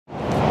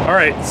All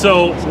right,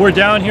 so we're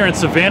down here in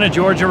Savannah,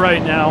 Georgia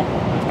right now.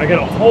 I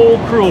got a whole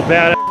crew of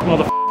badass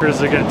motherfuckers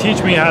that are gonna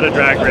teach me how to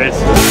drag race.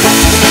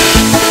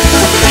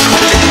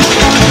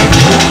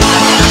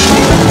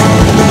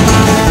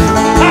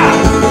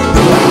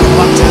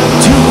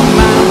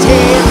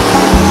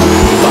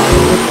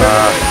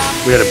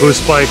 We had a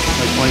boost spike,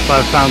 like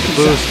 25 pounds of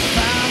boost.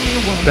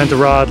 Bent the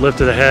rod,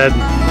 lifted the head.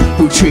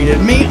 Who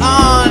treated me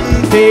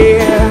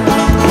unfair?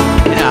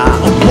 And I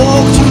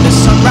awoke to the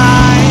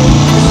sunrise.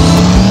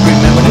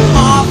 Remembered an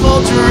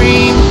awful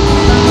dream.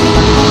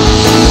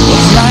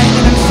 Was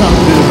lightning and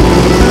thunder,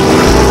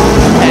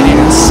 and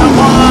even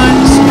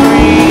someone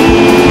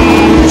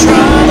scream.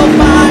 Trouble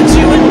finds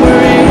you and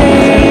worry.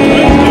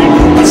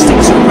 It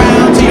sticks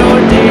around to your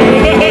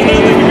day.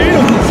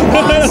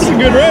 That's a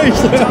good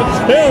race.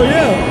 Hell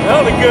yeah.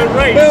 That was a good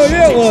race. Hell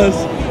yeah, it was.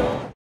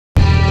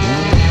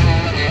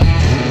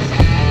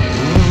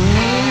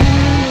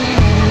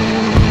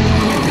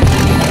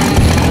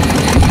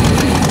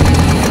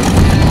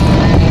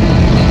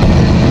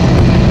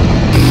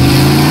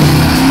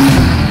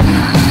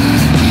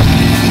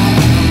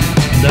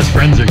 Best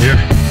friends are here.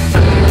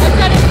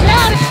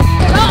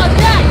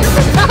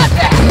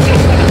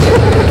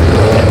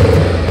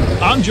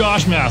 I'm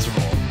Josh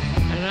Mazerolle.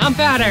 And I'm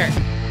Fatter.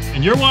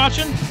 And you're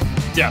watching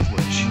Deathwish.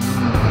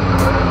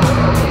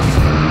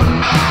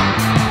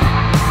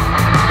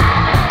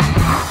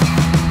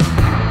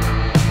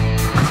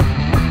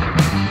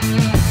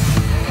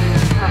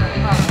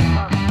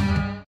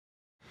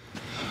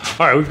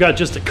 All right, we've got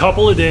just a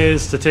couple of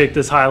days to take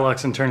this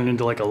Hilux and turn it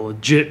into like a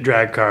legit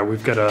drag car.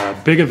 We've got a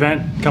big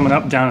event coming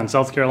up down in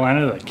South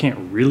Carolina that I can't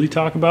really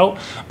talk about,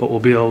 but we'll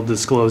be able to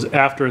disclose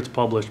after it's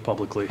published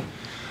publicly.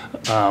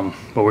 But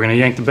we're gonna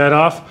yank the bed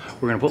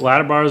off. We're gonna put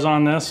ladder bars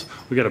on this.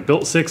 We got a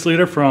built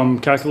 6-liter from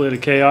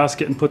Calculated Chaos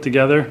getting put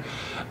together.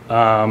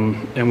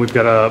 And we've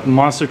got a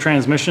monster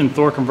transmission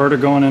Thor converter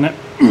going in it.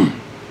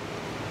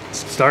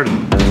 Let's get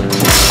started.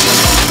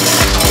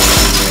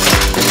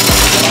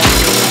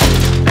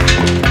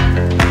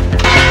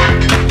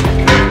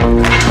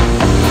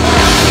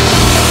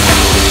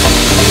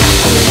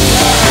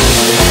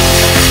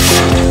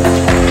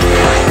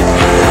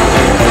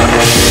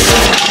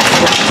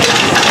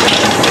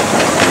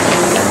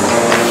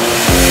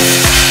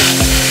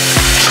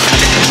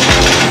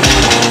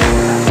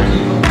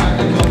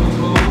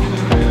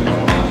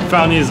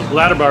 Found these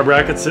ladder bar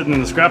brackets sitting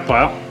in the scrap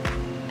pile.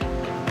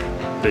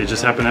 They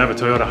just happen to have a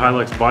Toyota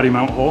Hilux body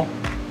mount hole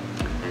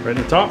right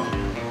in the top.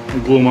 We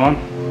glue them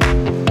on.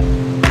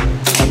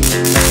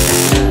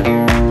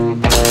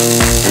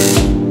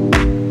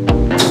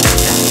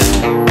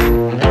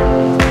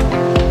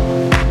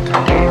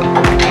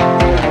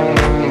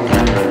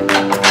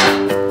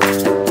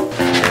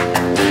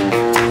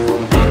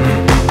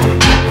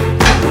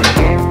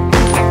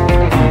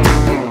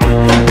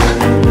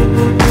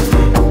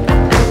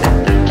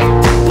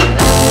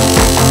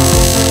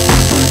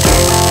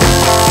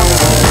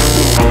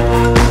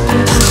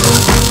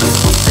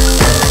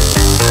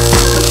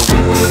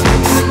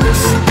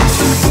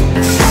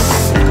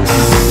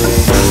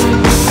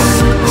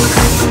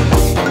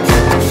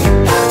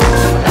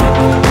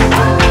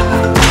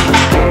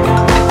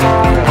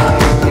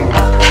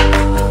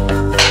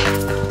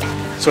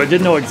 So I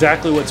didn't know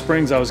exactly what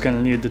springs I was going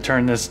to need to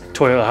turn this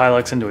Toyota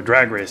Hilux into a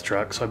drag race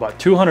truck. So I bought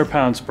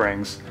 200-pound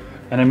springs,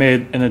 and I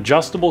made an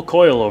adjustable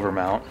coilover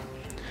mount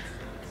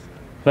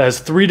that has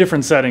 3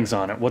 different settings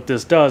on it. What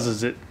this does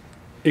is it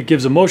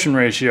gives a motion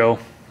ratio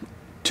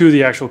to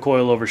the actual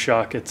coilover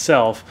shock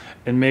itself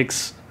and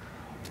makes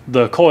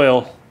the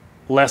coil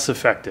less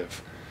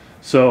effective.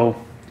 So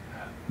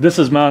this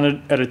is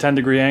mounted at a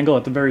 10-degree angle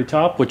at the very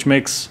top, which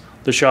makes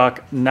the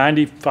shock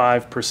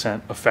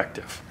 95%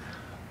 effective.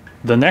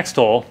 The next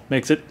hole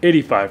makes it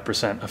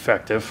 85%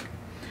 effective.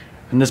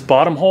 And this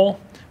bottom hole,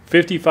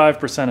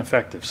 55%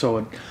 effective. So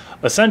it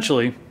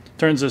essentially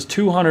turns this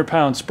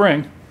 200-pound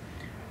spring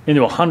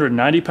into a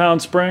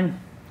 190-pound spring,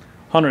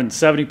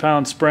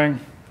 170-pound spring,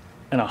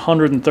 and a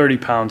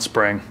 130-pound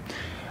spring.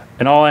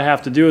 And all I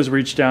have to do is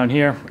reach down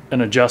here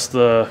and adjust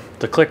the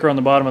clicker on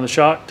the bottom of the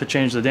shock to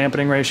change the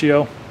dampening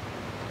ratio,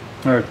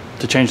 or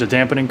to change the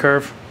dampening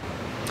curve.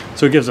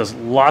 So it gives us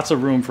lots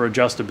of room for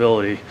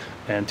adjustability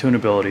and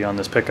tunability on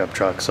this pickup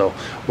truck. So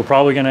we're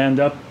probably going to end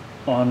up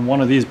on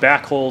one of these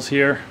back holes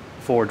here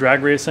for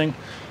drag racing,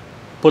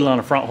 put it on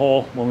a front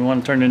hole when we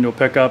want to turn it into a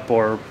pickup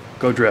or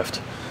go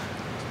drift.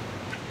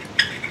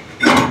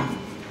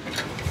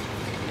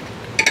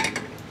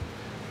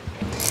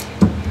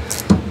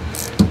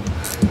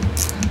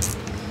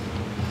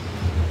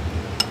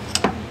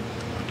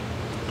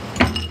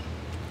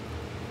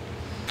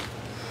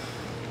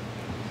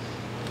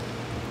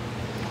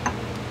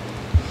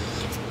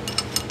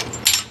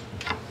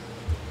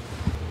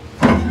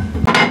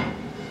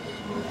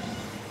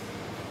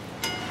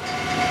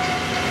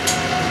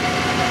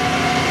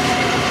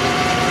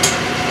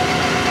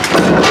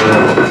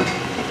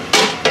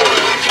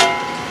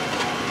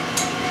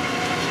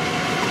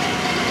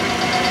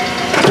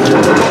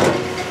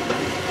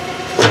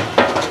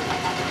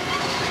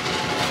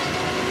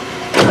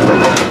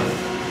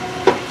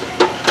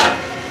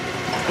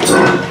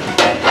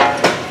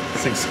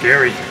 This thing's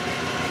scary.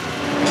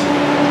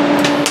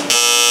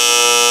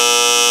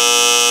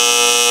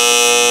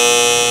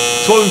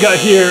 So what we've got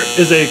here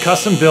is a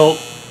custom built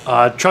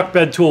truck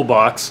bed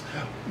toolbox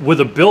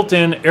with a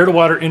built-in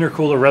air-to-water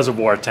intercooler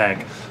reservoir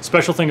tank.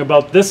 Special thing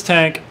about this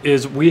tank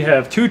is we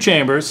have 2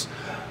 chambers.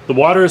 The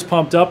water is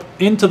pumped up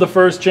into the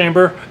first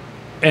chamber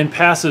and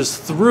passes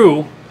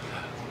through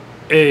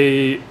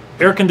a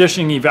air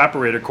conditioning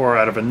evaporator core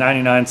out of a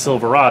 99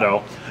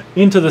 Silverado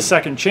into the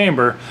second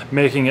chamber,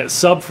 making it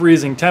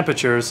sub-freezing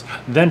temperatures,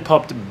 then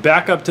pumped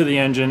back up to the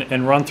engine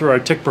and run through our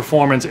TIC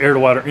Performance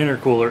air-to-water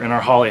intercooler in our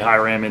Holley high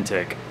ram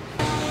intake.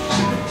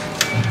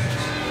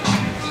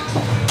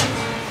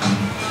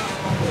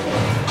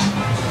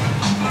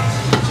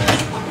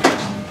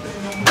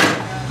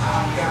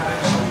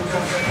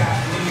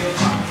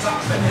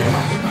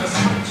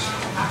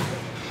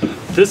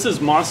 This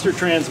is Monster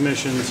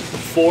Transmission's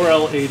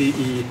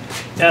 4L80E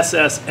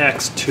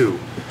SSX2.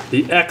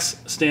 The X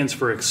stands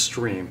for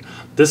extreme.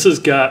 This has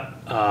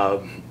got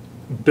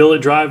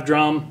billet drive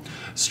drum,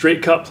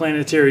 straight cut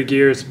planetary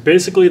gears,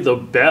 basically the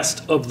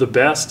best of the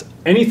best.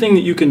 Anything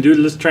that you can do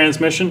to this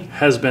transmission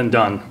has been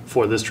done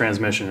for this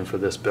transmission and for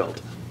this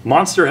build.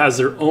 Monster has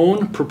their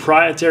own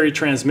proprietary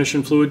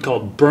transmission fluid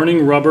called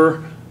burning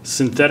rubber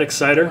synthetic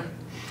cider.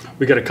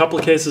 We got a couple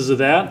of cases of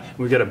that.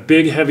 We got a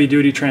big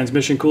heavy-duty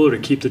transmission cooler to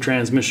keep the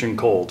transmission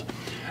cold.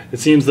 It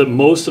seems that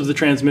most of the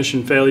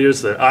transmission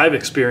failures that I've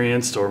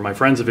experienced or my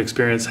friends have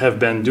experienced have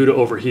been due to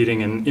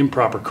overheating and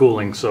improper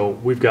cooling. So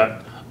we've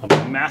got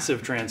a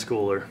massive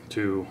transcooler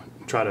to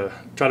try to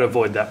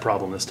avoid that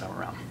problem this time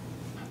around.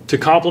 To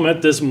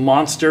complement this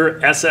Monster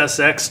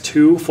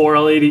SSX2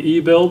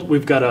 4L80E build,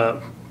 we've got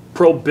a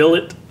Pro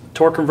Billet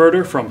torque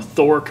converter from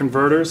Thor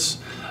Converters.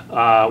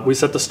 We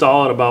set the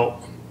stall at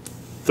about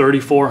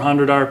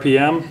 3,400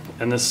 RPM,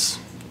 and this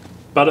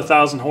about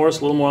 1,000 horse,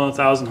 a little more than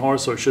 1,000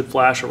 horse, so it should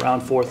flash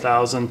around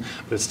 4,000,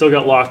 but it's still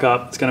got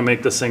lockup. It's going to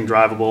make this thing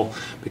drivable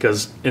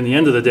because in the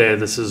end of the day,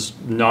 this is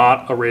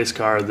not a race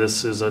car.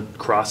 This is a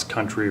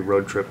cross-country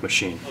road trip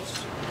machine.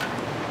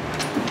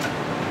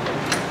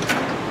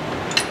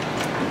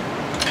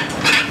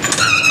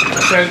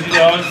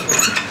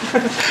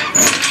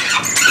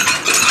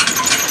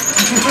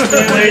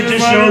 It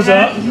just shows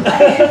up.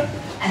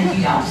 And if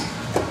you don't,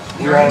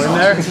 You're all in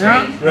there?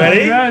 Yeah.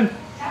 Ready?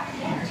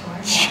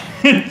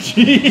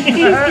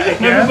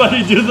 Jeez.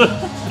 Everybody do the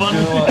bunny.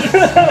 Oh,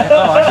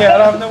 I don't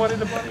have nobody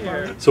to bunny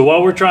here. So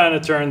while we're trying to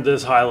turn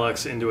this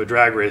Hilux into a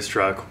drag race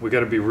truck, we got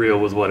to be real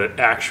with what it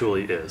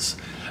actually is.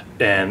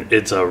 And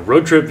it's a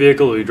road trip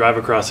vehicle that we drive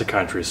across the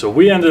country. So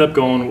we ended up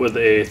going with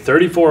a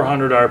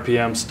 3,400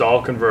 RPM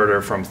stall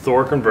converter from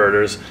Thor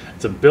Converters.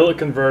 It's a billet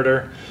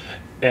converter.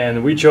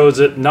 And we chose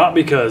it not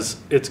because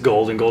it's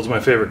gold, and gold's my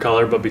favorite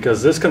color, but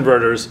because this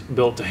converter is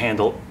built to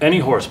handle any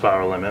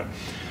horsepower limit.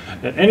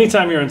 And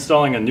anytime you're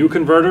installing a new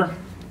converter,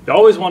 you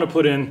always want to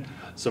put in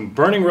some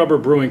Burning Rubber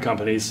Brewing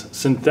Company's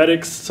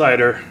synthetic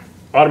cider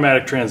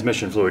automatic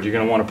transmission fluid. You're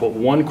going to want to put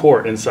 1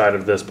 quart inside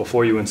of this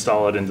before you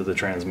install it into the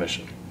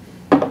transmission.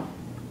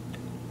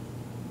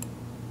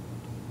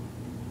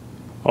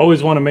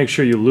 Always want to make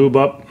sure you lube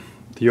up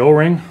the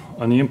O-ring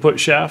on the input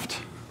shaft.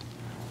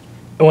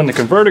 And when the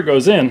converter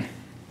goes in,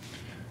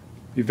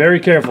 be very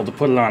careful to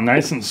put it on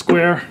nice and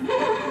square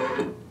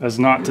as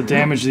not to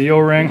damage the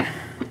O-ring.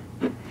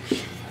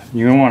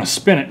 You're going to want to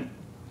spin it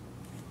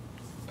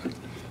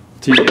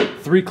till you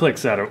get 3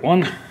 clicks at it.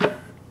 1,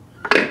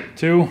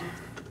 2,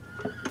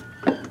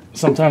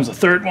 sometimes a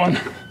third one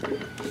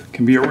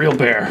can be a real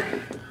bear.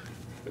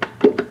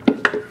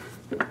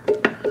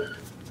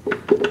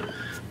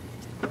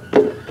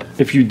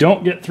 If you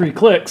don't get 3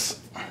 clicks,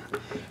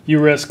 you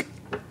risk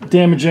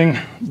damaging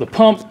the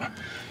pump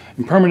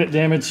and permanent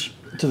damage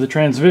to the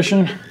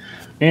transmission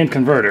and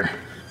converter.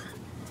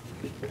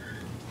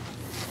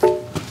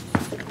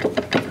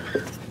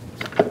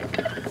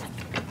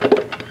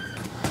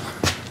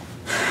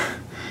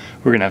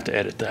 We're gonna have to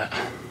edit that.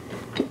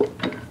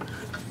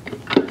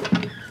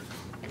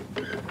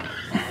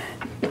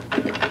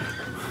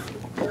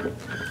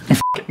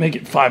 Make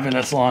it 5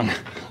 minutes long.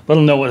 Let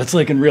them know what it's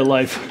like in real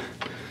life.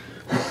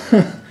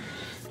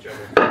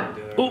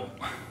 Oh,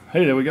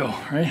 hey, there we go,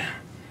 right?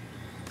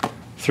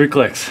 3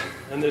 clicks.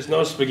 And there's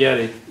no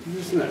spaghetti.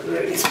 There's not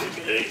really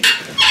spaghetti.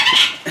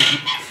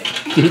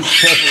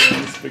 There's definitely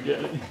any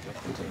spaghetti.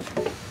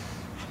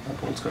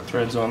 That bolt's got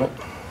threads on it.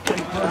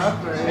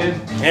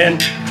 And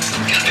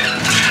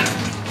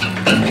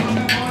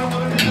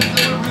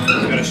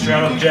got a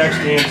straddle jack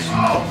stance.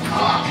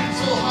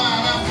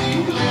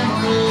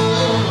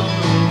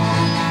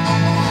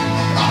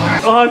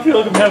 Oh, I feel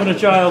like I'm having a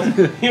child.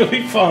 You'll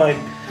be fine.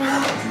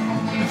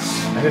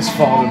 I just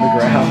fall to the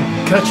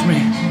ground. Catch me.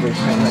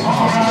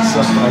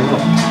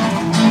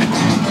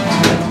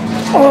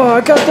 Oh,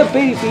 I got the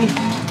baby.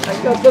 I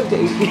got the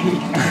baby.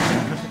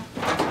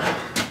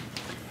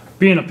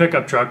 Being a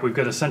pickup truck, we've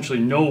got essentially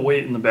no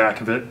weight in the back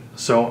of it.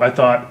 So I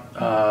thought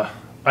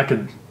I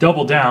could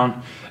double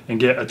down and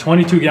get a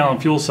 22-gallon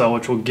fuel cell,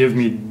 which will give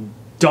me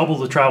double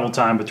the travel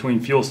time between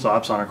fuel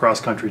stops on our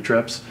cross-country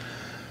trips.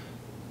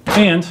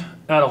 And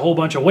add a whole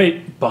bunch of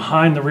weight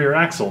behind the rear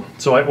axle.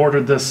 So I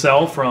ordered this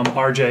cell from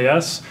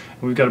RJS.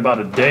 We've got about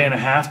a day and a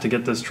half to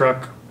get this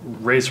truck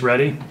race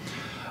ready.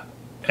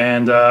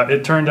 And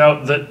it turned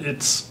out that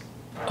it's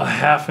a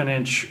 1/2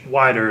 inch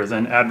wider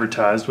than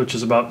advertised, which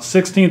is about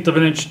 1/16 of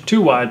an inch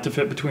too wide to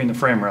fit between the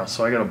frame rails.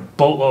 So I got a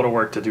boatload of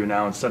work to do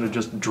now instead of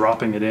just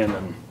dropping it in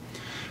and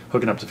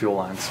hooking up the fuel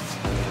lines.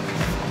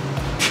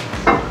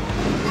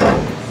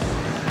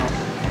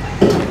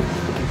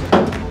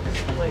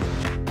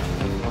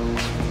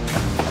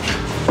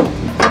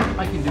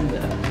 I can do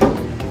that.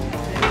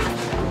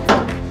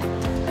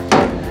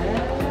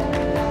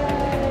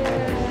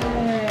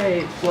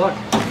 Hey, look.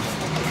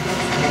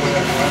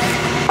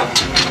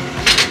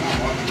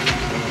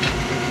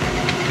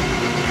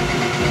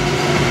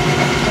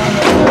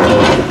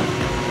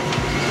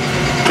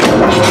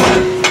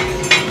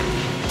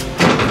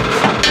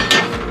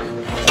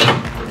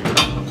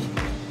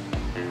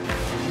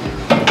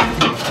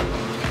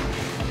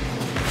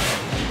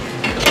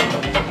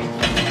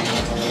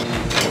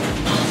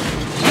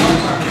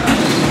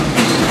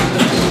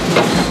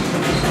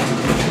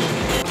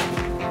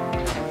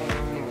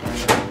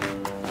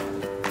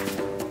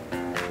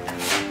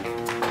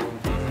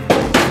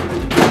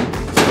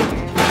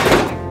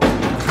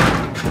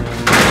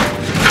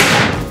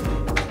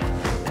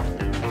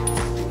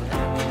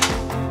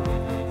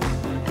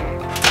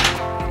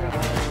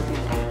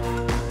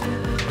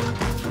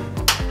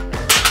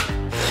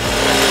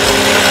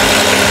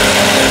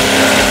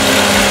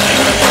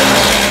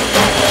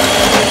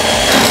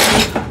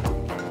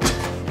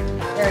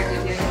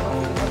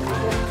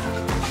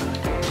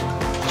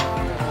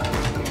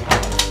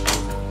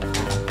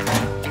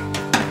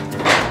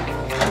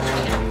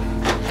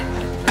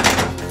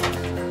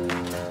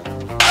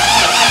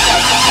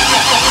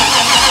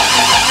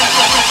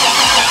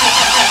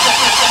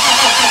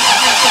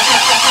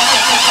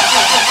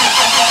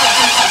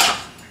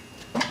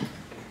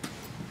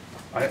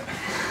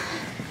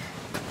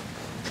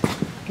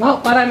 Well,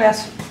 what'd I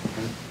miss?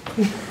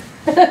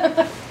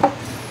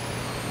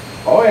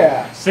 Oh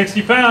yeah.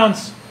 60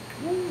 pounds.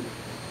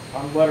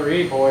 I'm letter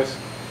E, boys.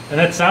 And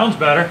that sounds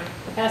better.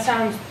 That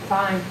sounds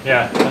fine.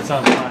 Yeah, that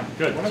sounds fine.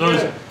 Good. What So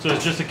if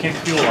it's just a kink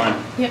fuel line.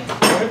 Yep.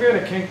 What if you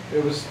had a kink?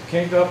 It was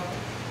kinked up.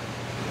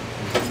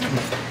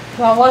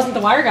 Well, it wasn't the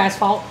wire guy's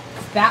fault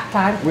that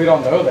time. We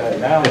don't know that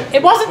now.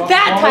 It wasn't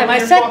that time. I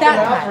said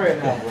that time.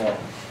 Right now, bro.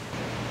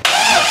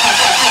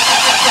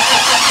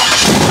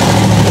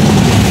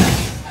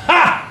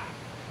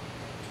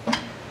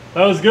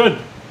 That was good.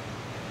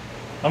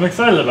 I'm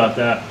excited about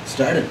that.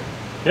 Started.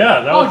 Yeah,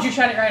 that Oh, was. did you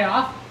shut it right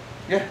off?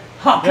 Yeah.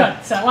 Oh, good.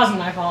 Yeah. So it wasn't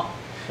my fault.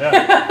 Yeah.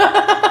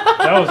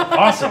 That was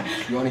awesome.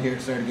 You want to hear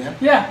it start again?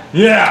 Yeah.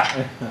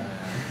 Yeah.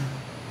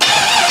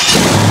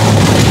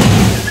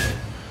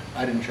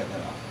 I didn't shut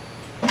that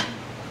off.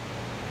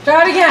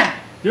 Try it again.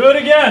 Do it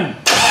again.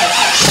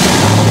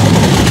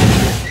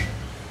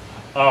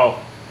 Oh,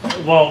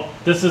 well,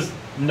 this is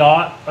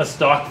not a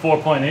stock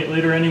 4.8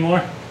 liter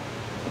anymore,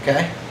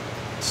 Okay.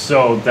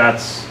 so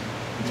it's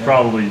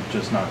probably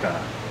just not gonna.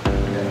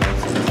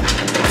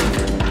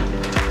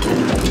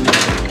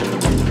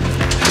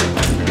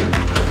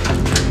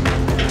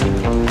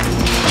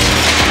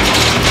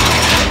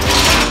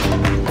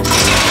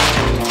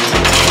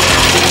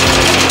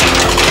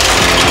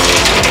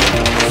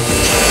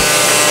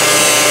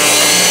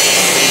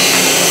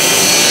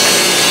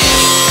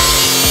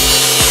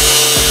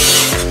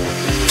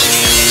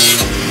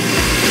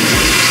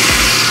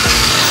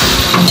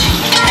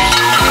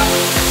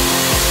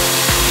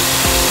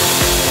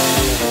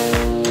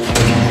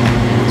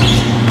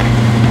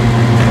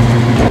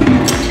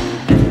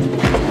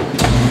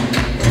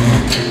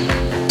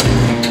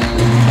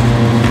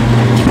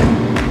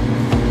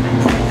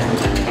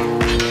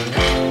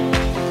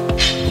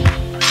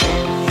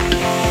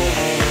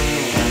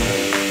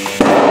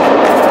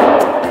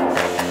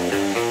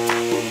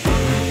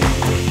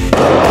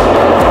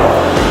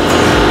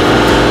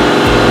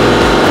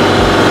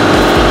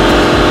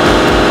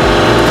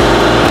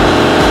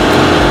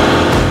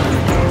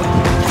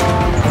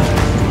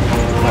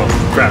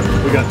 Crap,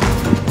 we got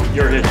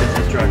your hitch in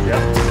this truck,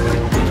 yeah?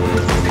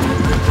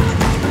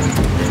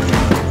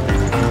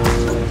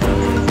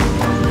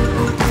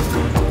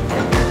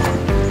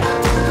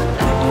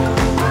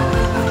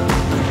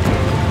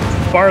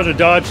 Borrowed a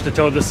Dodge to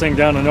tow this thing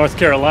down to North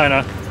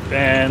Carolina,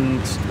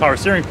 and power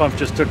steering pump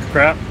just took a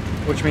crap,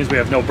 which means we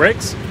have no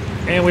brakes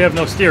and we have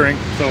no steering.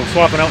 So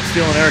swapping out,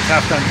 stealing Eric's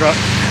half-ton truck,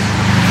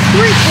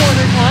 3/4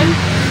 ton.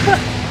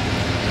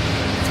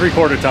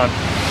 3/4 ton.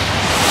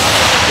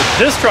 If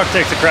this truck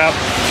takes a crap,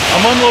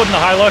 I'm unloading the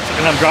Hilux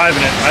and I'm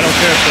driving it. I don't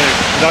care if the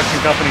production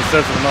company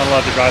says that I'm not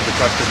allowed to drive the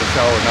truck to the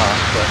show or not,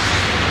 but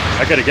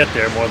I gotta get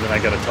there more than I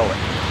gotta tow it.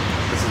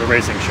 This is a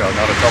racing show,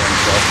 not a towing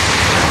show.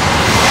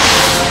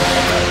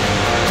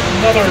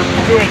 Another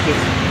 2 inches.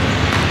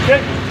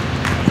 Okay.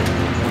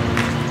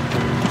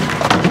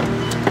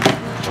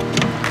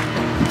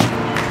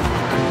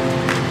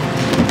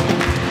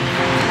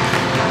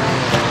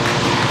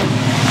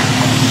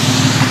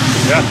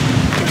 Yeah.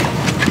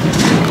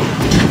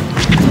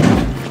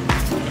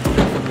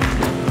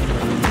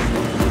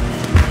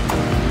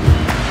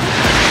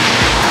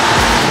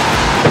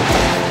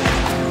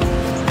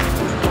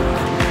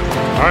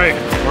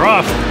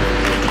 off.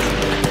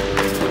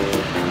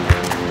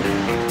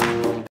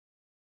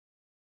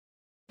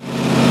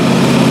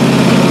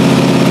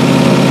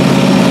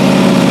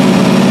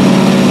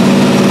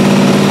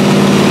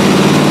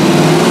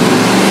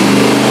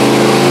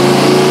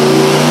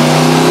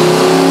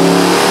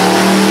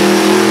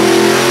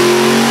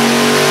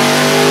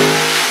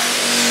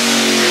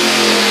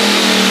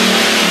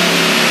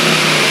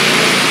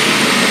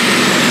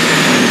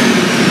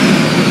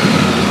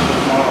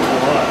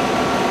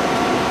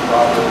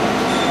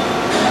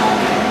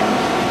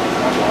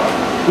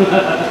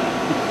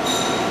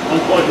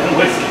 Unplug them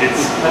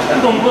whiskets.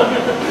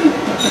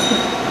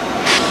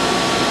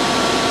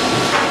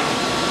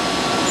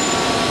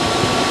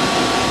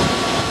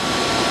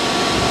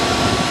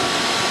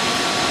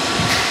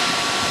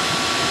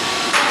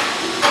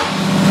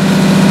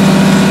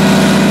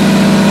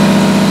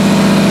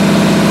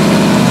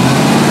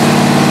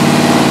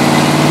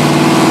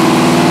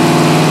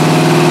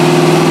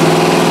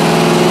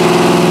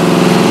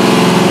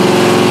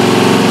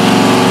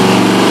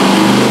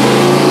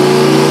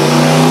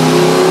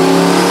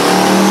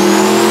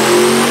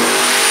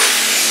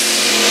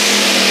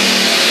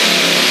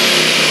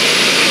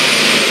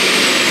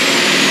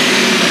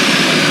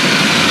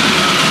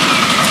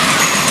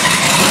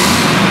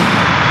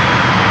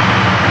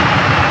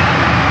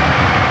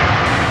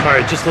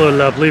 Alright, just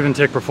loaded up, leaving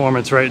Tick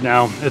Performance right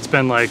now. It's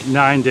been like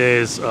 9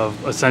 days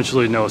of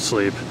essentially no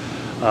sleep.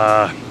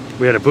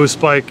 We had a boost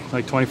spike,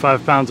 like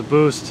 25 pounds of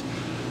boost,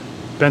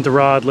 bent the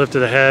rod,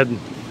 lifted a head.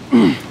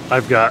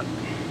 I've got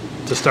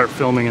to start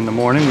filming in the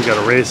morning. We got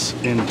a race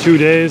in 2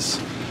 days,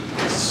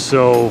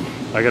 so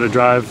I got to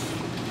drive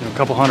a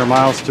couple 100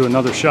 miles to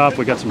another shop.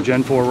 We got some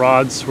Gen 4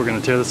 rods. We're going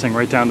to tear this thing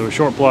right down to a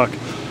short block,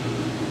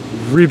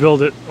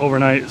 rebuild it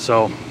overnight.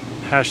 So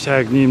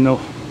hashtag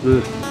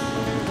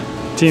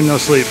Team No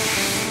Sleep.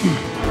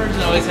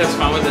 Person always has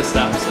fun with this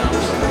stuff, so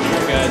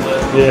we're good.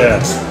 Yeah.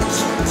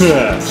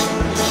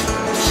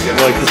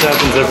 Like this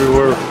happens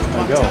everywhere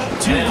I go.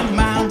 To the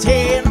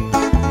mountain,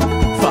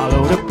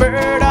 followed a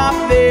bird up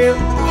there,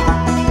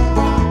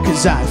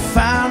 'cause I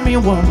found me a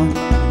woman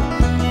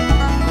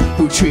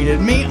who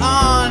treated me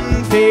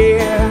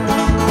unfair.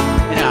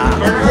 And I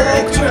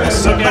awoke to the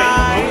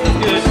sunrise,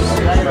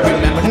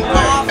 remembered an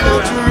awful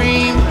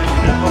dream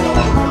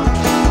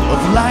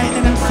of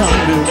lightning and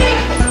thunder,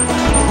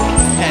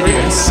 and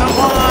hearing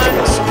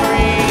someone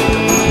scream.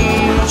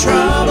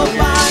 Trouble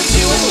finds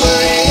you and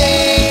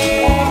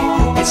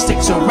worry, it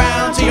sticks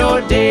around to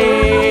your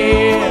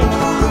day.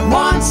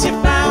 Once you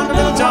found a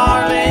little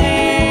darling,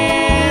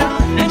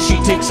 and she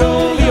takes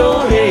over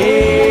your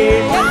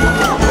head.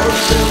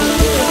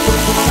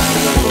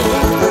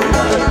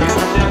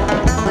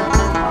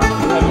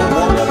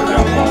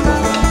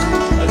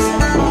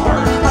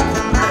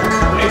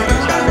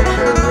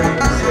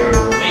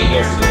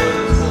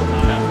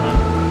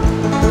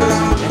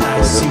 And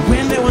I see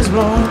when it was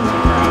blowing, I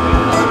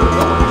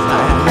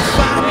had to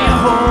find me a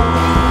hole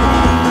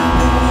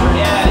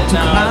to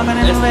climb in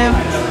and live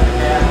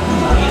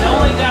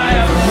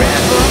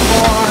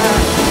forevermore.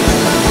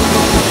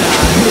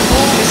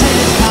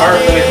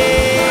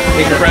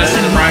 Take your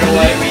president right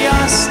away.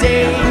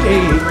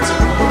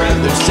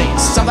 They're saying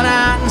something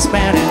out in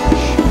Spanish.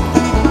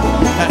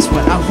 That's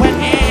when I went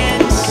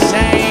insane.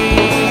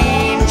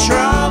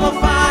 Trouble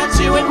finds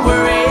you and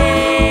worry,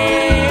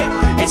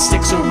 it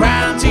sticks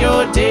around to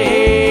your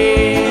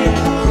day.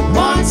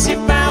 Once you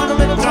found a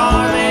little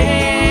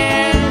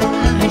darling,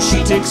 and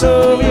she takes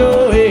over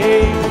your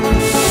head.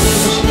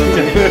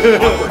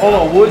 Hold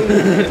on,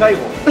 wooden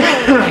table.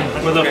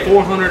 With a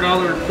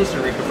 $400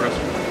 piston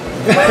recompressor.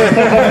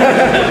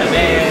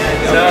 Man,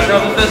 so I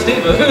drove the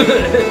Festiva.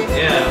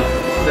 Yeah.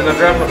 Then I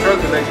drive my truck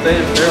the next day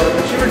and they're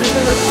like, she already did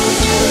it.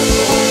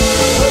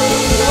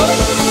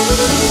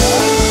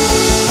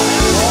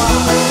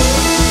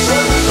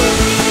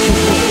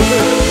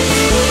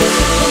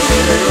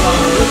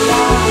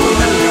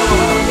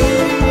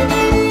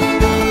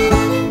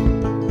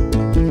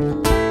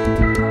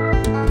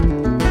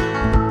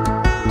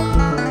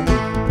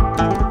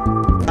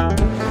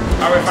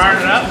 Are we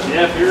firing it up?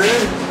 Yeah, if you're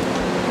in.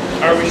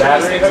 Are we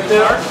Battery shutting hooked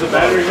up? The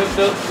battery hooked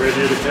up?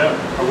 Ready to go.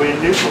 Are we in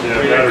neutral?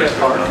 Yeah, battery's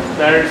hooked up.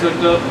 Battery's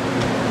hooked up.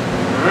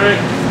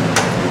 Alright.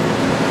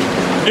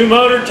 New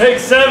motor, take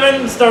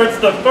 7, starts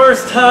the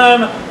first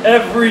time,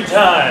 every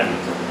time.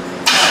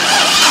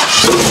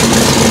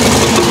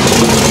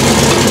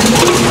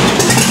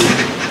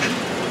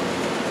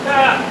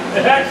 Ah,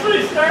 it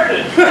actually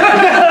started.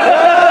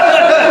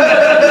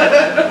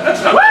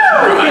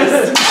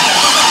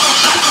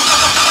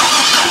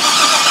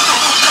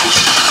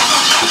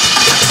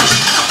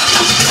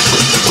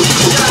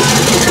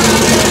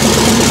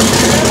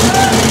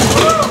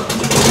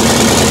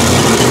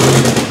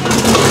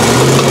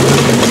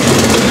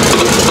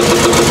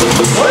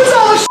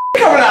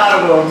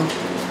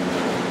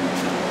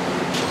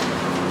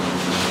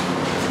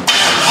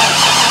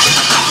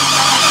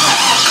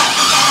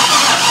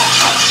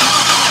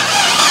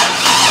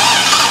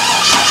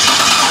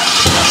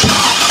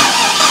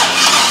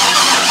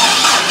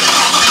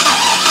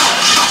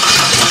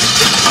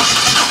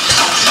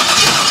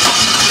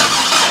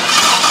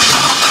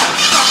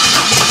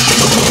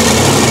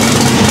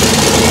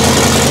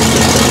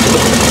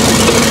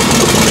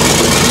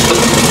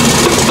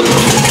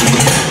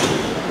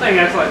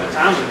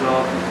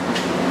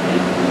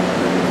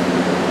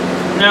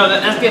 No,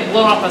 that's getting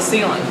blown off a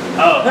ceiling.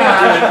 Oh.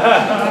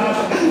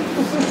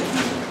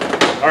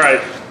 All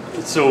right.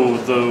 So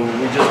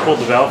we just pulled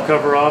the valve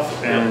cover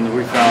off, and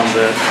we found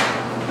that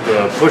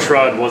the push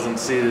rod wasn't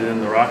seated in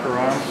the rocker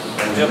arm,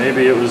 and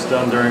maybe it was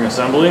done during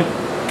assembly, or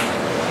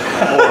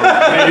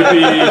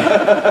maybe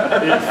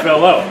it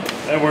fell out.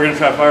 And we're gonna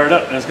try to fire it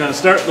up, and it's gonna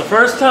start the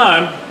first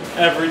time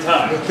every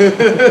time.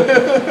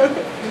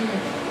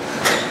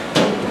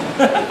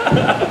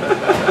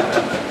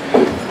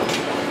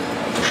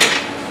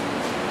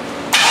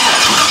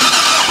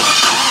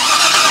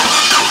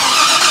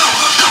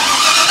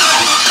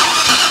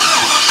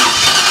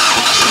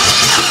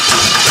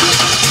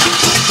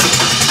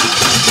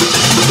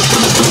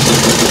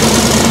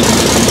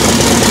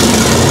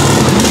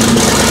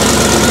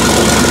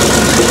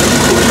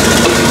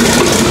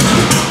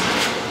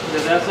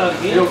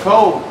 Real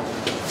cold.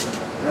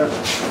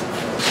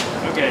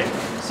 Okay,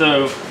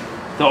 so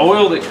the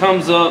oil that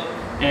comes up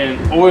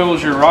and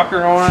oils your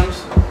rocker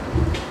arms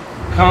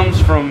comes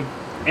from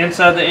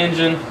inside the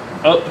engine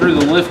up through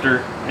the lifter,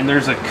 and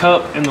there's a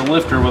cup in the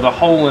lifter with a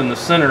hole in the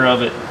center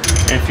of it.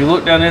 And if you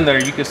look down in there,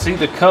 you can see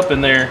the cup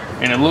in there,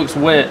 and it looks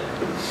wet.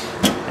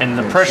 And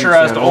the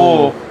pressurized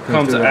oil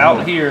comes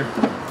out here,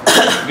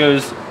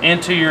 goes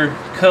into your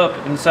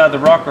cup inside the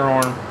rocker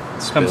arm,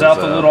 comes out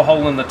the little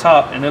hole in the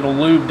top, and it'll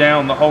lube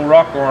down the whole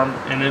rocker arm,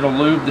 and it'll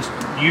lube this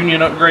union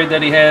upgrade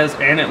that he has,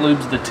 and it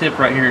lubes the tip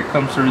right here. It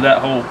comes through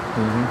that hole,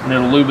 and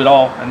it'll lube it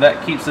all, and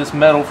that keeps this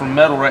metal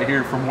right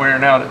here from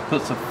wearing out. It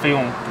puts a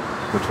film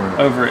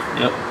over it.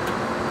 Yep.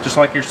 Just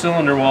like your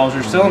cylinder walls.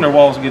 Your cylinder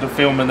walls get a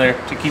film in there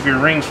to keep your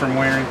rings from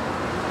wearing.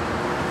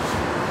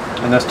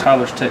 And that's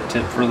Tyler's tech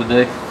tip for the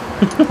day.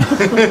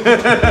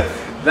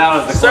 That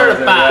was the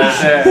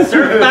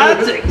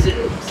certified tech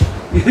tips.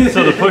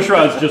 So the push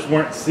rods just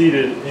weren't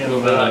seated in the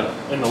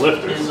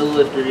lifters. In the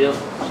lifter, yep.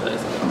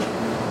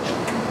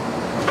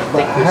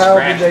 But how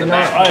did they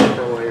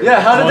not? Yeah,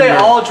 how did they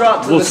all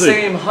drop to the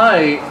same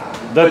height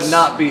but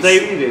not be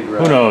seated?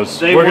 Right? Who knows?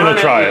 We're gonna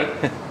try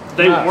it.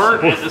 They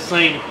weren't at the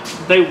same.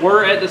 They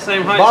were at the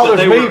same height.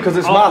 Bothers me because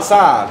it's my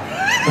side.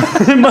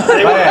 They were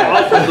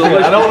off of the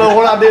lifter. I don't know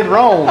what I did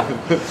wrong.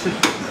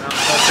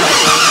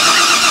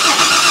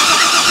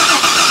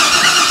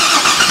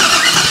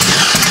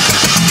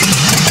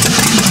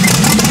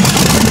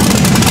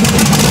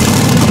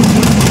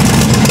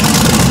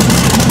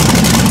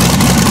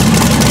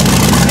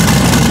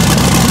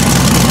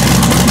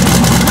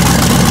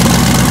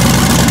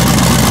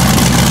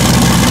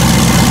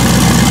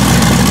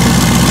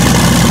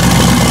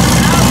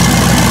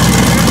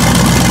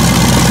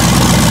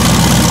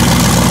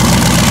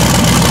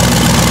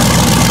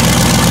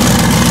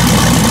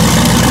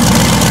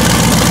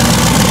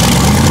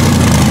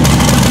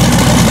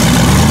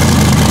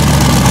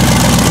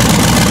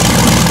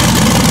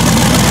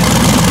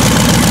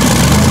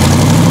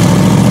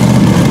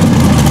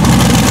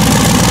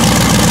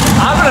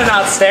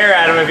 Stare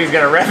at him if he's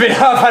gonna rev it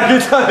up. I can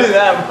tell you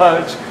that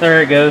much.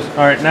 There it goes.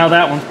 All right, now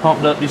that one's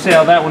pumped up. You see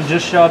how that one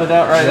just shot it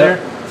out right there?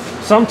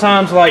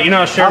 Sometimes, like, you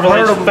know,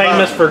 Chevrolet's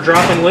famous for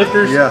dropping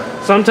lifters. Yeah.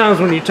 Sometimes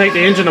when you take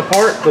the engine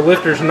apart, the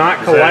lifter's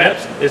not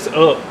collapsed; it's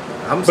up.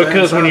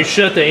 Because when you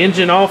shut the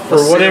engine off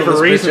for whatever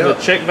reason, the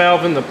check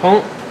valve in the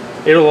pump,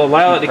 it'll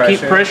allow it to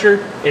keep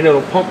pressure, and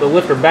it'll pump the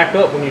lifter back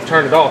up when you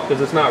turn it off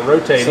because it's not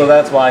rotating. So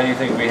that's why you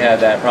think we had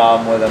that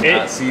problem with them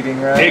not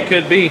seating right? It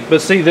could be,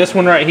 but see this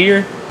one right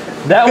here.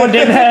 That one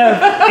didn't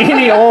have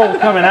any oil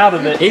coming out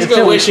of it. He's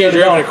gonna wish he had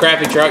driven a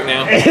crappy truck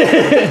now.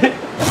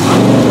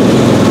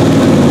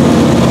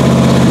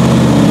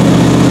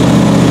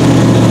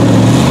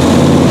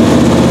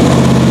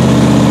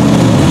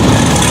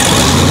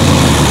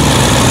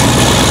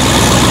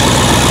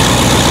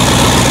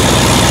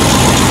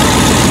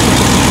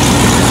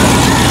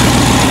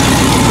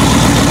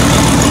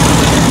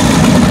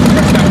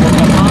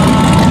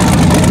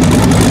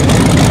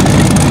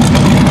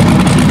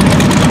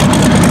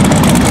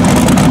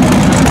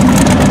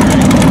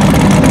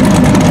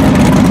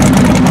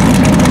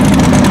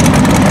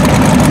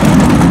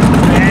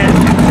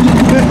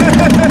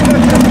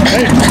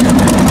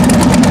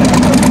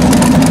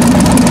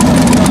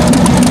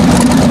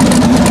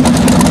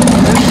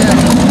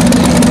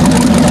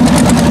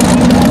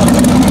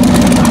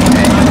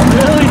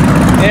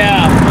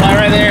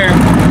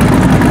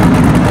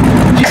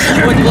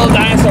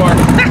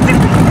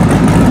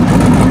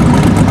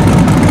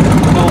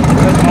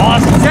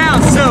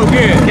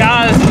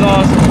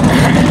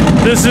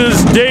 This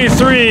is day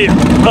 3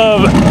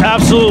 of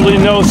absolutely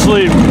no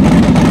sleep.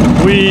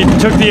 We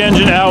took the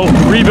engine out,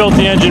 rebuilt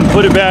the engine,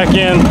 put it back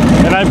in,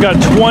 and I've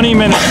got 20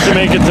 minutes to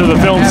make it to the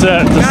film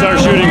set to start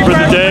shooting for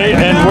the day,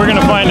 and we're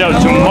gonna find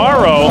out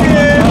tomorrow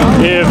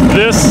if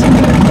this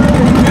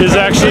is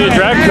actually a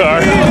drag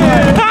car.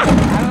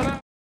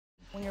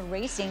 When you're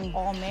racing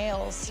all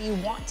males, you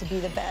want to be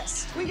the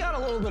best. We got a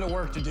little bit of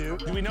work to do.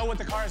 Do we know what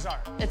the cars are?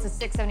 It's a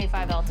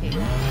 675 LT.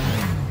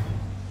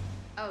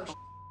 Oh,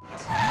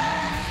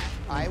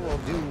 I will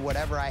do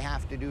whatever I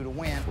have to do to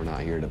win. We're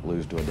not here to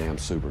lose to a damn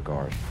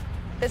supercar.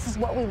 This is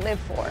what we live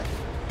for.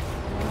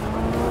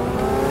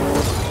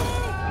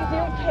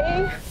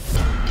 okay?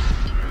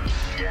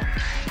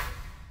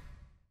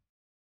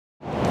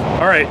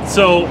 All right,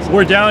 so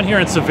we're down here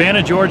in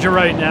Savannah, Georgia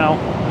right now.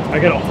 I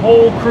got a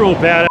whole crew of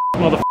badass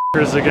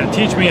motherfuckers that are gonna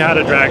teach me how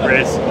to drag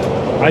race.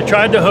 I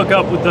tried to hook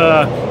up with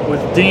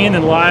Dean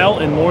and Lyle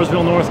in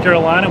Mooresville, North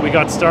Carolina. We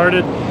got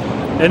started,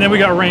 and then we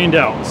got rained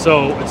out.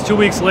 So it's 2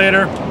 weeks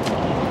later.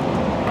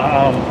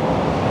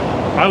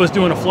 I was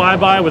doing a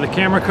flyby with a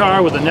camera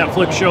car with a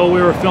Netflix show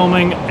we were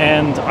filming,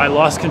 and I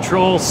lost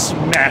control,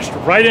 smashed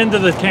right into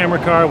the camera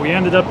car. We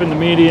ended up in the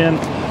median.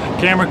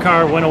 Camera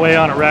car went away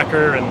on a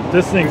wrecker, and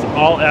this thing's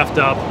all effed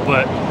up,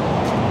 but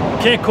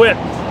can't quit.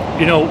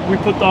 You know, we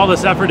put all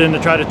this effort in to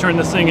try to turn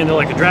this thing into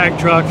like a drag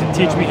truck and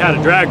teach me how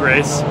to drag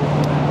race.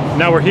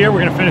 Now we're here, we're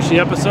gonna finish the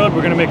episode.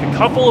 We're gonna make a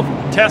couple of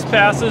test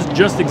passes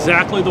just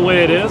exactly the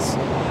way it is.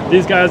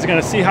 These guys are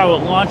gonna see how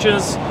it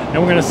launches,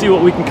 and we're gonna see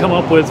what we can come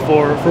up with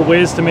for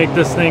ways to make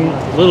this thing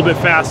a little bit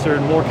faster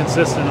and more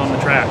consistent on the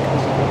track.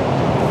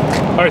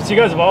 All right, so you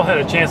guys have all had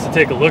a chance to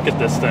take a look at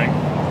this thing.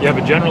 You have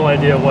a general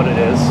idea of what it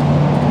is.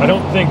 I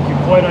don't think you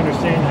quite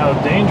understand how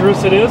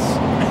dangerous it is.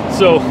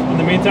 So in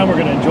the meantime, we're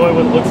gonna enjoy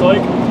what it looks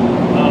like.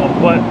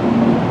 But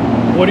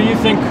what do you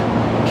think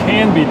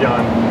can be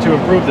done to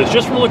improve this?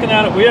 Just from looking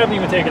at it, we haven't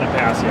even taken a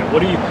pass yet.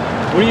 What do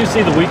you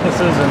see the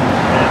weaknesses and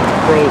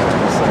pros in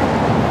this thing?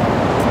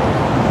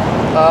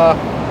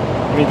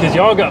 I mean, because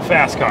y'all got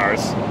fast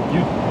cars.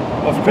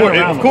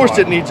 Of course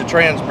it needs a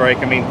trans brake.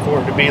 I mean, for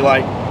it to be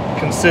like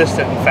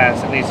consistent and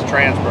fast, it needs a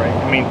trans brake.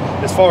 I mean,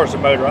 as far as the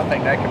motor, I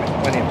think that can make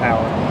plenty of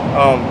power.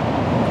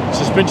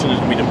 Suspension is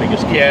going to be the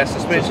biggest key. Yeah,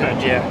 suspension.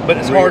 Yeah, but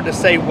it's hard to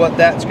say what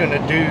that's going to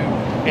do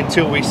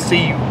until we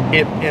see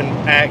it in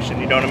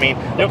action. You know what I mean?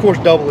 Yep. Of course,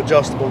 double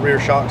adjustable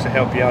rear shocks will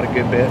help you out a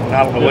good bit. And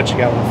I don't know what you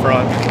got on the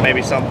front.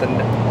 Maybe something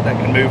that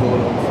can move a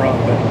little in the front.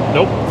 But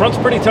nope, front's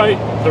pretty tight.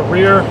 The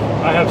rear,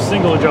 I have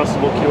single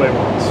adjustable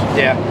QA1s.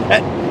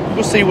 Yeah,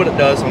 we'll see what it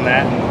does on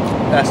that. And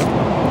that's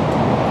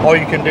all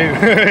you can do.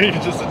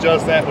 You just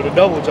adjust that. With a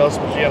double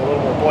adjustable, you have a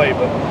little more play.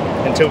 But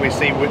until we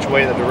see which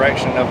way the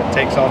direction of it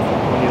takes off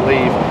when you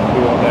leave, we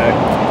won't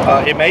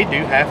know. It may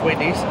do halfway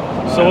decent.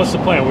 So what's the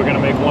plan? We're going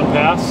to make one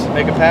pass?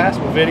 Make a pass,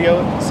 we'll video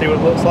it, see what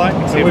it looks like.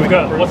 And see we've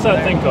got, what's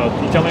that thing called?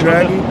 Can you tell me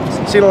about that?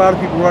 I've seen a lot of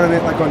people running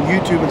it like on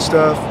YouTube and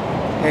stuff,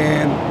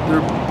 and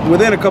they're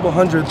within a couple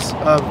hundredths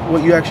of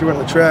what you actually run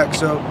on the track.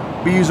 So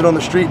we use it on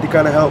the street to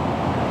kind of help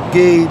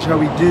gauge how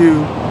we do,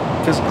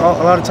 because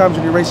a lot of times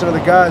when you're racing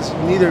other guys,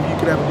 neither of you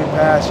could have a good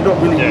pass. You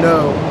don't really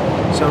know.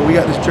 So we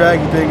got this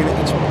draggy thing, and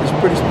it's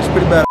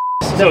pretty bad.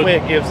 That way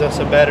it gives us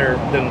a better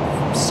than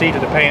seat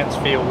of the pants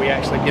feel. We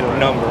actually get a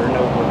number and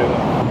know what we're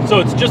doing. So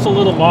it's just a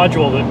little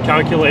module that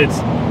calculates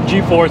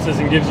G-forces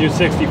and gives you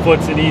 60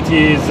 foots in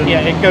ETs. And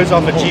yeah, it goes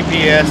off a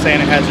GPS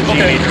and it has a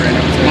G-meter in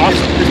it. So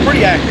awesome. It's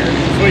pretty accurate.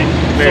 Sweet.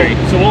 Very.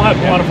 So we'll have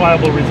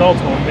quantifiable results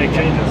when we make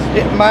changes.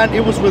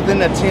 It was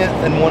within a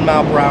 1/10 and 1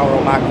 mile per hour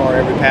on my car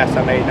every pass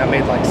I made, and I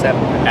made like 7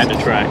 passes. At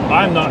the track.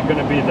 I'm not going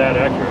to be that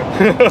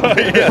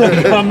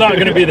accurate. I'm not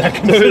going to be that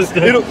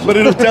consistent. But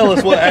it'll tell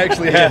us what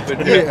actually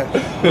happened.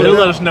 It'll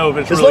let us know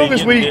if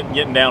it's really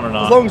getting down or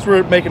not. As long as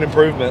we're making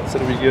improvements,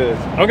 it'll be good.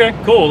 Okay,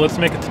 cool. Let's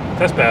make a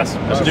test pass.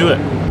 Let's do it.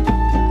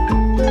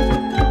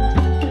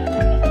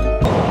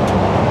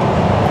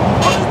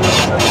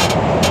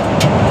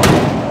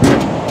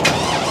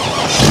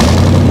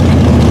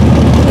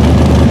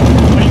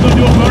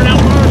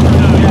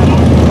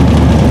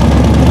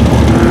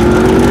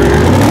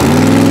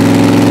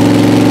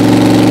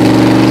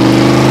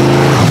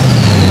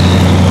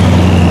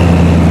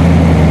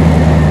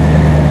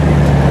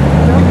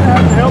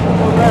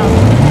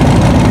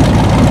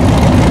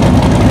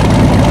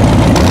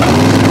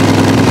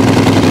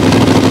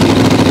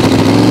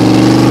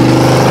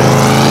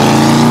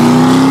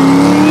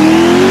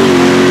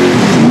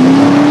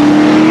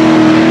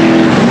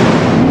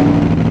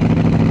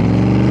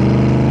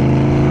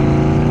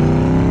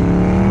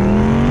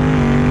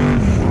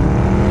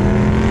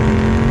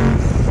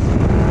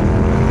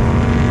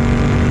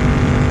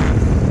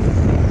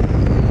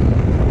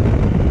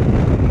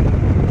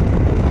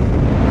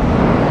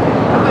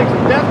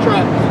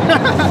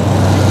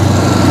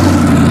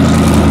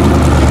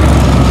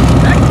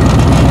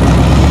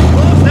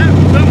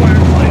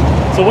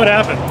 So what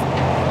happened?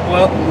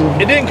 Well,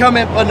 it didn't come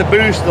in on the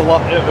boost a lot,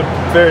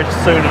 very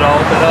soon at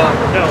all, but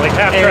no, like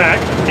half track.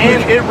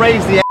 And it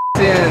raised the ass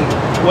in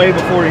way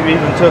before you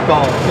even took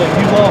off. So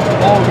you lost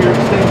all of your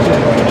extension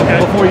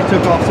before you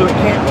took off, so it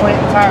can't plant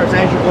the tires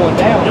as you're going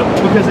down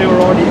because they were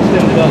already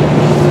extended up.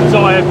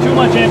 So I have too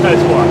much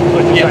anti-squat,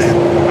 what you're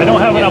saying. I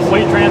don't have enough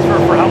weight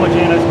transfer for how much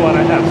anti-squat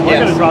I have, so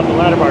I gotta drop the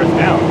ladder bars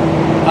down.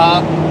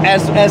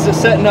 As it's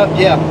setting up,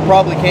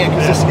 probably can,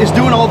 because it's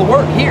doing all the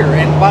work here,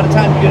 and by the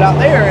time you get out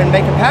there and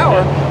make a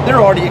power, they're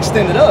already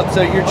extended up,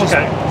 so you're just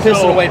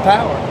pissing away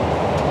power.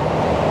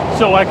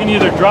 So I can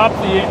either drop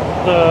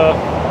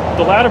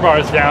the ladder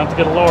bars down to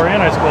get a lower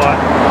anti-squat,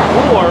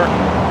 or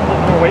put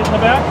more weight in the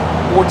back?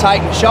 or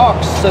tighten the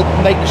shocks so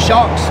make the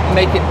shocks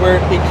make it where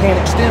it can't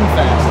extend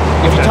fast.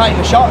 If you tighten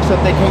the shocks up,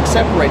 they can't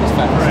separate as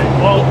fast. Right.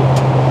 Well,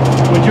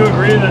 would you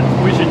agree that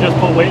we should just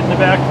put weight in the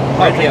back?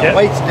 Yeah,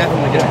 weight's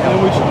definitely going to help.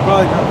 And we should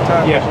probably drop the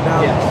tire pressure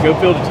down. Yes. Go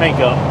fill the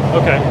tank up.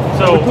 Okay.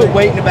 So we put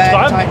weight in the back.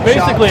 So I tighten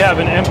basically shocks. have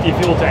an empty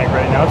fuel tank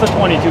right now. It's a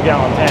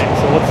 22-gallon tank.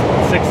 So what's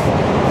 6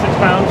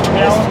 pounds per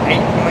gallon?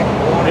 8.1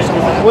 or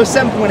something. Well,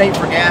 7.8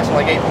 for gas and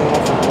like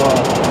 8.1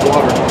 for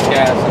water.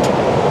 Gas.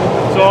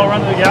 So I'll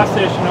run to the gas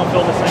station and I'll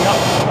fill this thing up.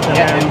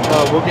 And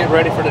we'll get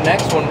ready for the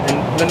next one.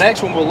 And the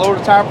next one will lower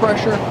the tire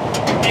pressure.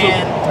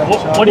 And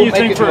what do you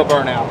think for a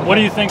burnout? What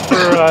do you think for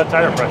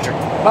tire pressure?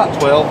 About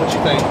 12. What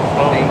you think?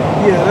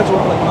 Yeah, that's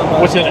what like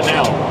my. What's in it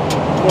now?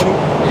 20.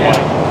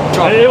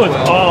 Yeah. It was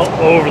all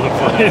over the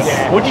place.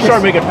 Yeah. Once you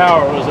started making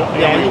power, it was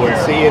everywhere. You can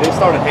see it. It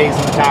started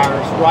hazing the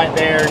tires right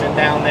there and then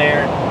down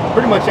there.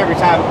 Pretty much every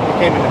time it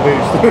came in the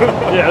boost.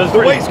 Yeah, the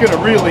weight's going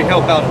to really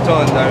help out a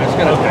ton though. It's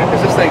going to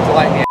because this thing's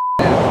light.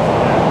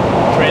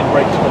 Trans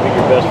brake's going to be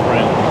your best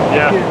friend.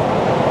 Yeah.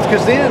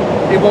 Because then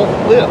it won't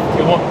lift.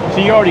 It won't. So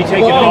you're already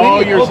taking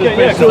all your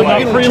suspension. Yeah, so not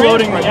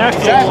preloading the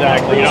axle.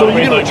 Exactly. So when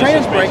you get on a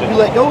trans brake, you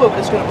let go of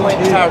it, it's going to plant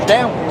the tires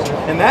downwards.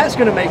 And that's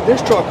going to make this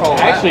truck haul.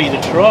 Actually,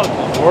 the truck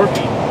is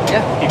working.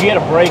 Yeah. If you had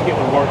a brake, it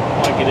would work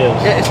like it is.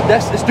 Yeah,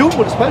 it's doing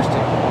what it's supposed to.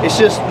 It's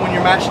just when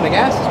you're mashing the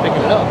gas, it's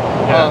picking it up.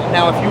 Yeah.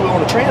 Now, if you were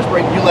on a trans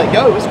brake, you let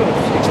go, it's going to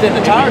extend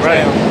the tires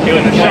down. It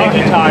would plant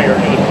the tire.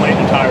 It would plant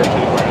the tire to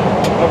the ground.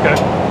 Okay.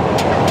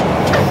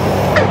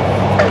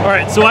 All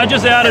right, so I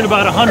just added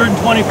about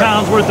 120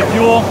 pounds worth of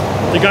fuel.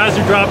 The guys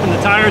are dropping the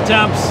tire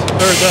temps,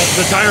 or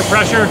the tire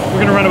pressure.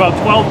 We're gonna run about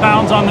 12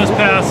 pounds on this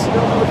pass.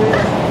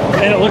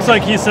 And it looks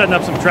like he's setting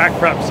up some track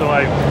prep. So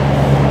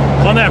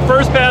on that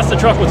first pass, the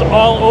truck was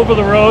all over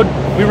the road.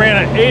 We ran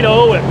at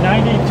 8.0 at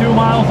 92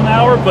 miles an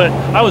hour, but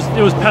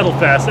it was pedal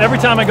fast. Every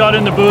time I got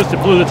in the boost,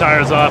 it blew the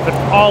tires off and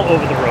all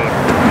over the road.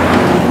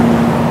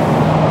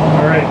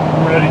 All right,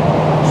 I'm ready.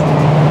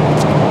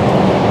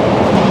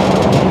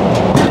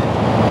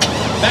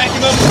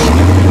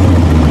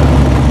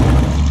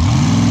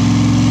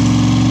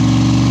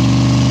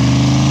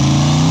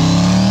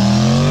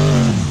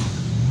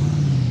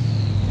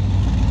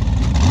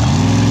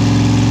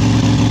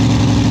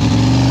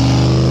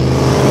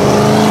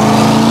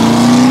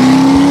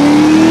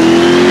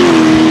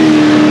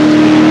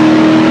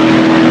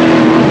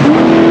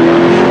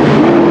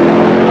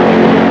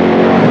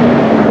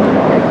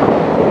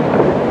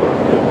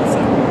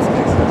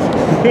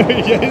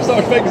 Yeah, he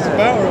starts making some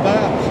power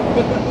about.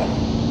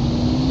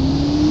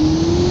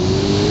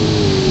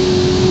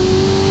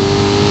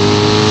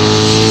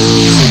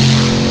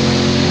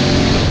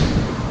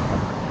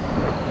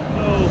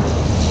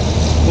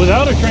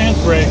 Without a trans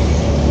brake,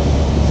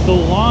 the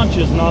launch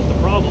is not the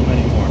problem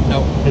anymore.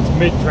 No. It's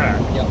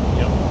mid-track. Yep.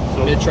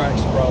 So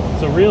mid-track's the problem.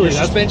 So really,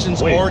 your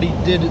suspension's already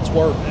did its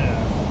work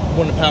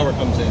when the power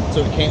comes in,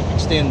 so it can't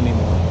extend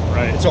anymore.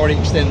 Right. It's already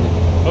extended.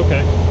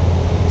 Okay.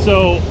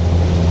 So,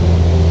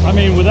 I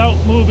mean, without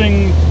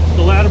moving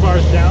the ladder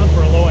bars down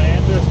for a low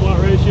anti-squat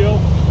ratio,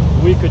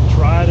 we could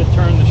try to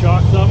turn the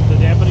shocks up, the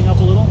dampening up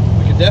a little?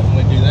 We could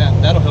definitely do that.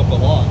 That'll help a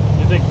lot.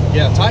 You think?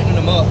 Yeah, tightening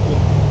them up,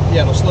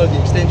 it'll slow the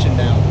extension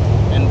down,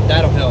 and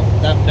that'll help.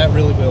 That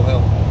really will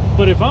help.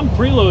 But if I'm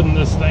preloading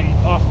this thing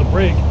off the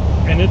brake,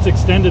 and it's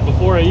extended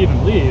before I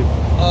even leave.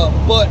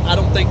 But I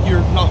don't think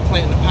you're not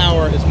planting the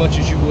power as much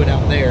as you would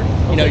out there.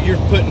 You know, you're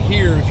putting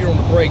here, if you're on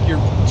the brake, you're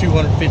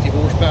 250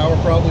 horsepower,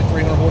 probably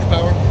 300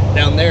 horsepower.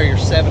 Down there, you're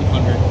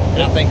 700.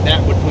 And I think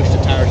that would push the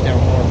tires down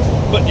more.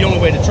 But the only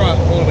way to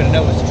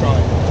know is to try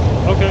it.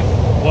 Okay,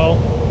 well,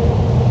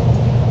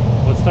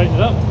 let's tighten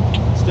it up.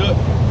 Let's do it.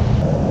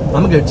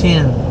 I'm gonna go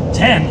 10.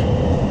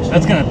 10?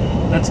 That's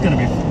gonna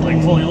be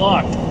like fully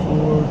locked.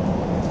 4,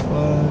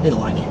 5. It'll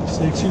like it.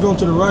 6. You're going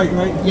to the right,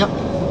 right? Yep.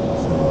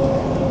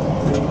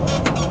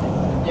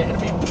 Yeah,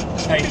 it'll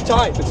be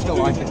tight, but still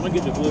like it. Look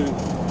at the blue.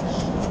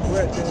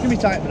 It's gonna be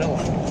tight, but I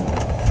like it.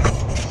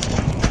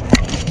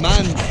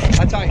 Mine,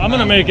 I tighten. I'm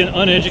gonna make an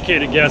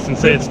uneducated guess and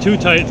say it's too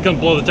tight. It's gonna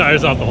blow the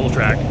tires off the whole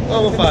track.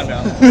 Oh, we'll find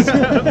out.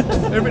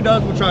 If it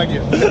does, we'll try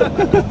again.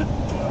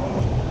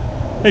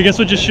 Hey, guess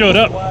what just showed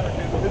up?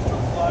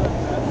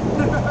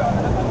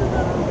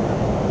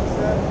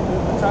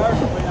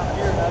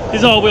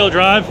 He's all-wheel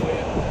drive,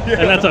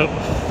 and that's a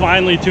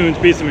finely tuned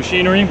piece of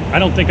machinery. I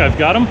don't think I've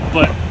got him,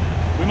 but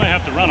we might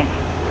have to run him.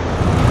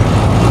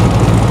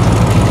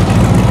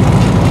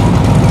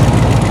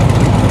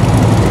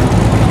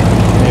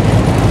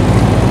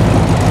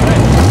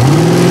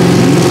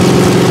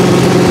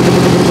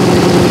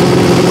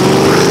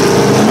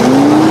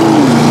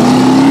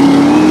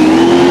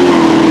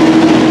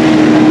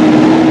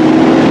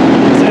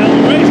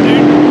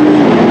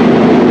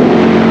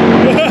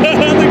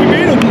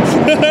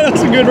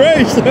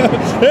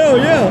 Hell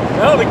yeah.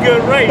 That was a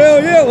good race.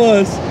 Hell yeah, it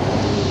was.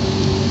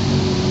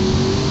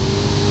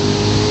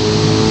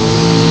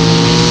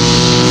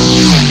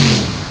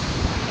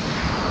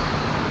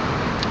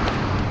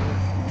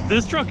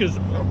 This truck is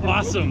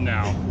awesome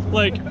now.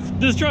 Like,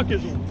 this truck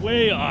is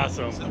way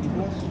awesome.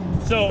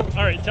 So,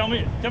 all right, tell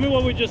me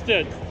what we just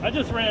did. I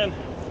just ran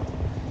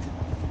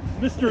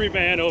mystery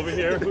man over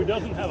here who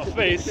doesn't have a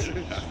face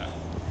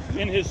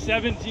in his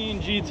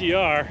 17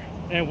 GTR,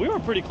 and we were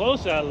pretty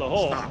close out of the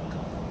hole.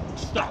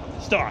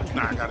 Stock.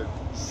 Nah, I got to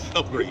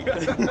upgrade.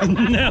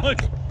 Now,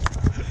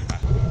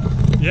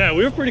 yeah,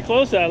 we were pretty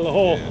close out of the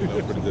hole. Yeah, that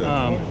was pretty good.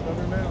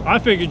 I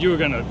figured you were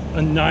gonna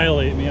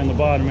annihilate me on the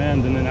bottom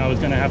end, and then I was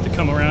gonna have to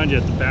come around you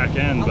at the back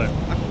end. But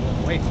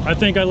I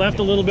think I left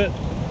a little bit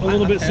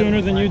sooner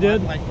than you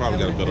did. Probably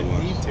got a better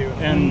one.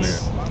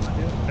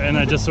 And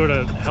I just sort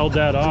of held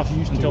that off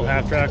until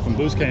half track when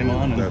boost came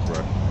on. And, that's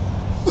right.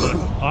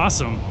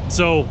 Awesome.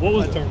 So what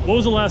was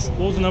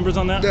the numbers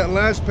on that? That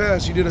last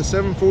pass you did a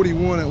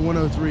 741 at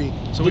 103.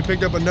 So we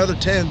picked up another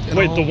 10th.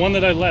 Wait, the one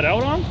that I let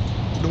out on?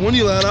 The one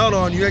you let out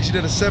on, you actually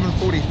did a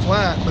 740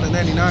 flat, but a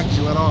 99 because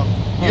you let off.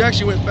 Huh. You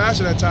actually went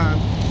faster that time,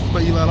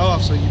 but you let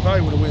off, so you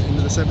probably would have went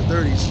into the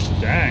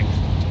 730s. Dang.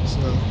 So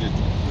it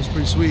was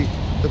pretty sweet.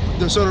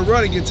 So the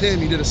run against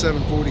him, you did a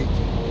 740,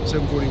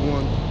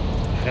 741.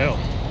 Hell.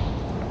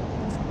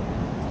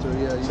 So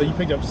yeah. So you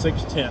picked up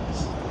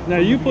 6/10. Now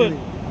you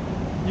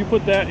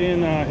put that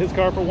in his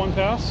car for one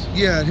pass?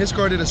 Yeah, his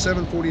car did a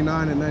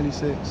 749 and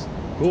 96.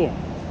 Cool.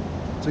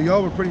 So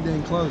y'all were pretty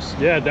dang close.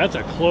 Yeah, that's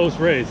a close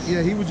race.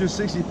 Yeah, he was just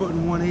 60 foot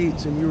in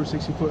 1/8s, and you were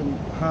 60 foot in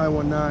high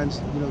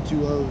 1/9s, you know,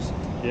 2/0s.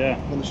 Yeah.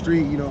 On the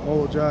street, you know,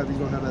 all-wheel drive, you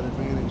don't have that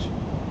advantage.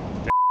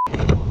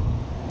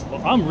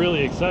 Well, I'm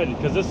really excited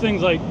because this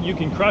thing's like, you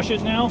can crush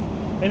it now,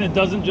 and it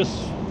doesn't just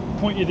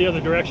point you the other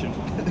direction.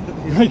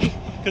 Like,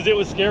 because it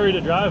was scary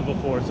to drive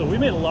before. So we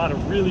made a lot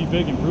of really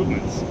big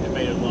improvements. It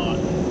made a lot.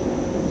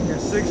 Yeah,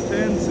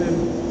 6/10s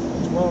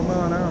and 12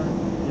 mile an hour.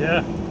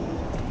 Yeah.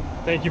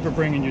 Thank you for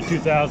bringing your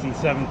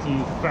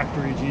 2017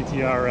 factory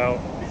GTR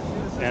out,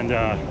 and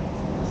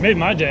made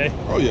my day.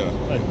 Oh yeah.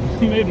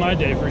 Made my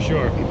day for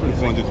sure. Pretty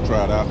fun just to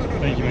try it out.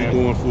 Thank you, man.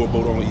 Going for a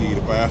boat on the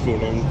E85 for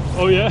long.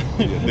 Oh yeah?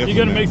 You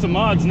gotta make some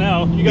mods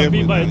now. You got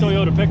beat by a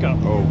Toyota pickup.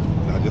 Oh,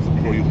 not just a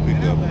Toyota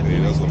pickup. Hey,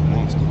 that's a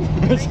monster.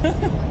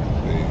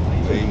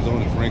 Name's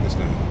on it,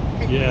 Frankenstein.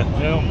 Yeah,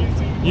 well,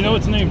 you know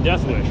it's named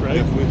Deathwish, right?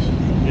 Deathwish.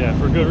 Yeah,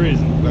 for good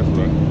reason. That's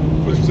right.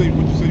 What you say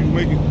you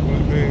making?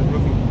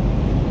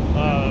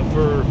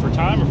 For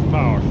time or for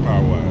power?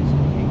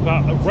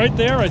 Power-wise. Right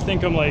there, I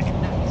think I'm like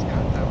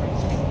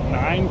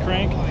 9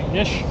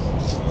 crank-ish.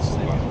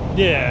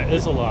 Yeah,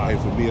 it's a lot. Hey,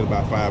 for me,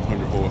 about 500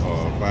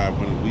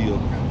 wheel.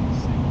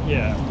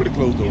 Yeah. Pretty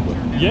close though, but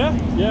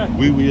yeah.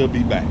 We will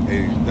be back.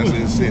 Hey, that's the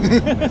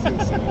incentive. That's the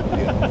incentive.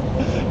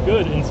 Yeah.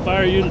 Good.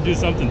 Inspire you to do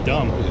something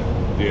dumb.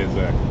 Yeah,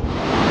 exactly.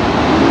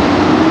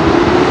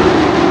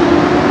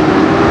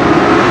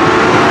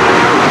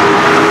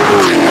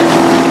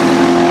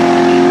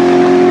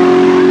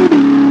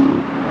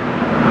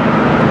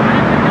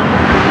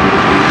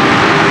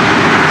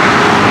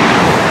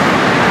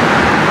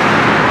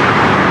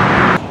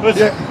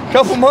 Yeah,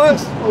 couple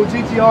months, old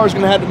GTR is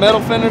gonna have the metal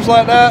fenders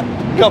like that.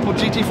 Couple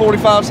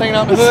GT45s hanging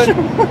out the hood.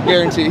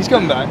 Guarantee he's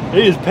coming back.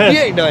 He is pissed.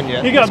 He ain't done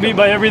yet. He got beat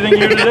by everything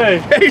here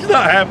today. He's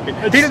not happy.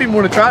 He didn't even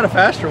want to try the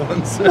faster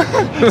ones.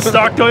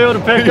 Stock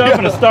Toyota pickup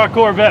and a stock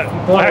Corvette.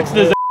 Waxed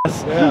his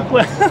ass.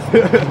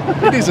 Yeah.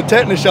 He needs a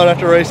tetanus shot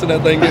after racing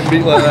that thing, getting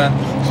beat like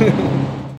that.